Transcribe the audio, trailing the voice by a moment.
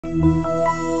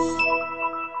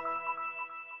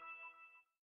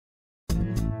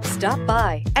Stop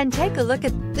by and take a look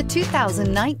at the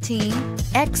 2019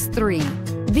 X3.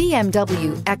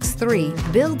 BMW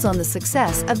X3 builds on the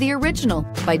success of the original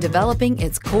by developing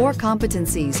its core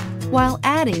competencies while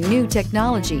adding new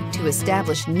technology to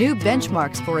establish new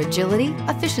benchmarks for agility,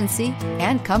 efficiency,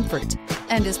 and comfort,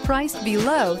 and is priced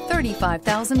below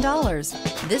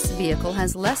 $35,000. This vehicle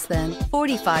has less than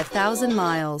 45,000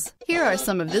 miles. Here are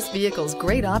some of this vehicle's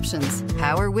great options: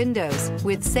 power windows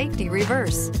with safety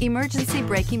reverse, emergency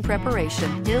braking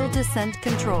preparation, hill descent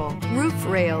control, roof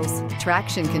rails,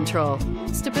 traction control,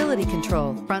 stability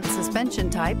control, front suspension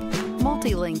type,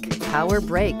 multi-link, power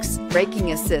brakes,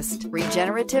 braking assist,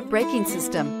 regenerative braking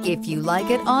system. If you like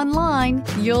it online,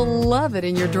 you'll love it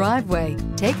in your driveway.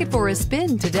 Take it for a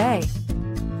spin today.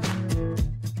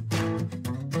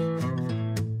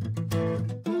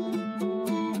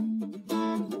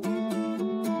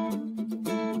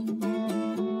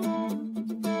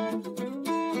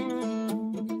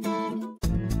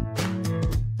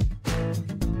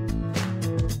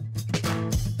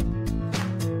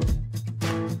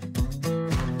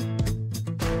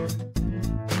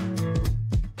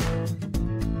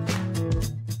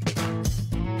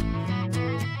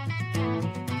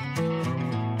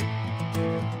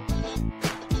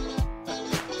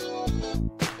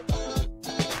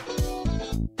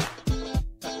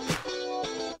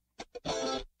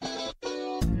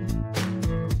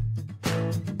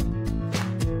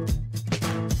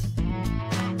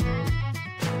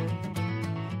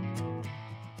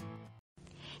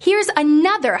 Here's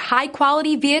another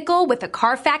high-quality vehicle with a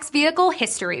Carfax Vehicle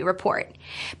History Report.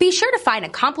 Be sure to find a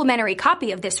complimentary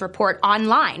copy of this report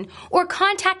online or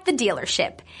contact the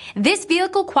dealership. This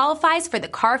vehicle qualifies for the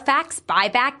Carfax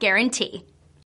Buyback Guarantee.